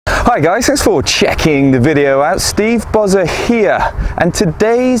Hi guys, thanks for checking the video out. Steve Buzza here, and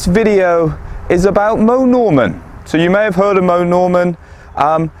today's video is about Moe Norman. So you may have heard of Moe Norman,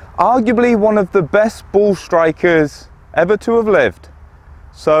 arguably one of the best ball strikers ever to have lived.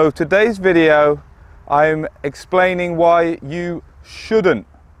 So today's video, I'm explaining why you shouldn't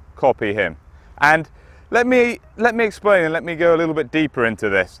copy him. And let me explain and let me go a little bit deeper into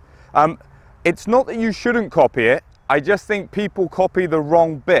this. It's not that you shouldn't copy it, I just think people copy the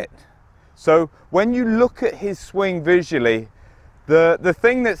wrong bit. So when you look at his swing visually, the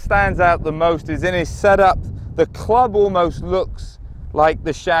thing that stands out the most is in his setup, the club almost looks like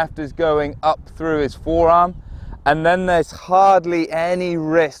the shaft is going up through his forearm, and then there's hardly any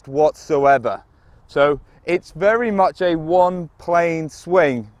wrist whatsoever. So it's very much a one plane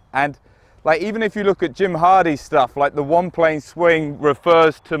swing. And like, even if you look at Jim Hardy's stuff, like the one plane swing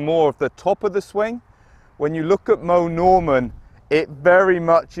refers to more of the top of the swing. When you look at Moe Norman, it very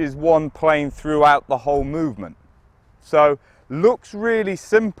much is one plane throughout the whole movement. So looks really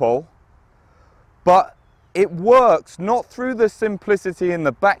simple, but it works not through the simplicity in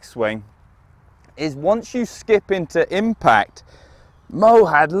the backswing. Is once you skip into impact, Moe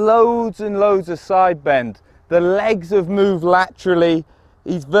had loads and loads of side bend. The legs have moved laterally.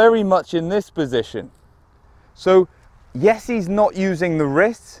 He's very much in this position. So yes, he's not using the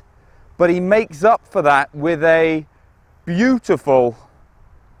wrists, but he makes up for that with a beautiful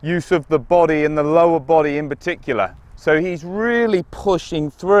use of the body and the lower body in particular. So he's really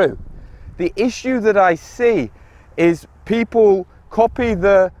pushing through. The issue that I see is people copy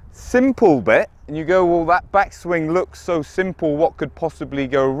the simple bit and you go, well, that backswing looks so simple, what could possibly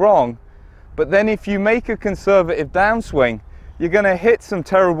go wrong? But then if you make a conservative downswing, you're going to hit some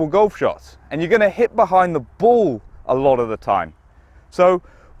terrible golf shots and you're going to hit behind the ball a lot of the time. So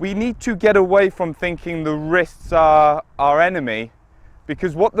we need to get away from thinking the wrists are our enemy,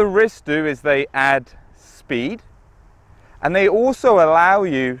 because what the wrists do is they add speed and they also allow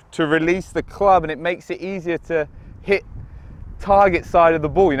you to release the club, and it makes it easier to hit target side of the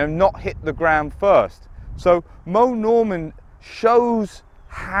ball, not hit the ground first. So Moe Norman shows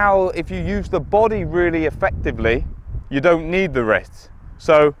how if you use the body really effectively, you don't need the wrists.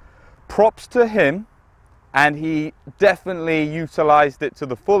 So props to him, and he definitely utilized it to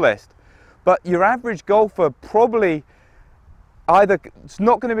the fullest. But your average golfer probably either is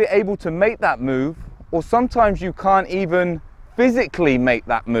not going to be able to make that move, or sometimes you can't even physically make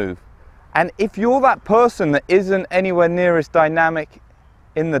that move. And if you're that person that isn't anywhere near as dynamic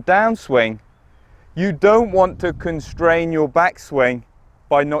in the downswing, you don't want to constrain your backswing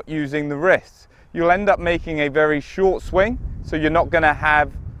by not using the wrists. You'll end up making a very short swing, so you're not going to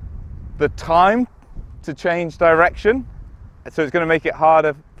have the time to change direction, so it's going to make it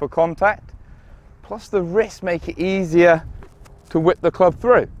harder for contact. Plus the wrists make it easier to whip the club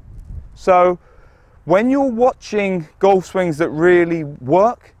through. So when you're watching golf swings that really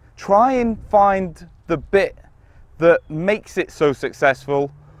work, try and find the bit that makes it so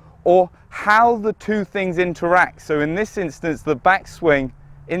successful, or how the two things interact. So in this instance, the backswing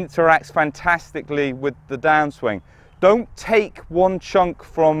interacts fantastically with the downswing. Don't take one chunk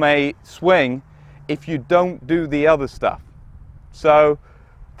from a swing if you don't do the other stuff. So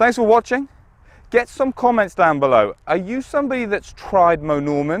thanks for watching. Get some comments down below. Are you somebody that's tried Moe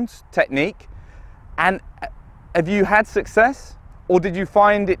Norman's technique, and have you had success, or did you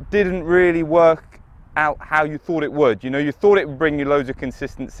find it didn't really work out how you thought it would? You thought it would bring you loads of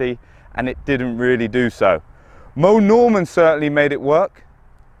consistency and it didn't really do so. Moe Norman certainly made it work.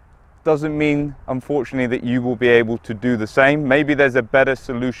 Doesn't mean, unfortunately, that you will be able to do the same. Maybe there's a better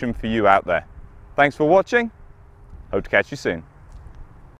solution for you out there. Thanks for watching. Hope to catch you soon.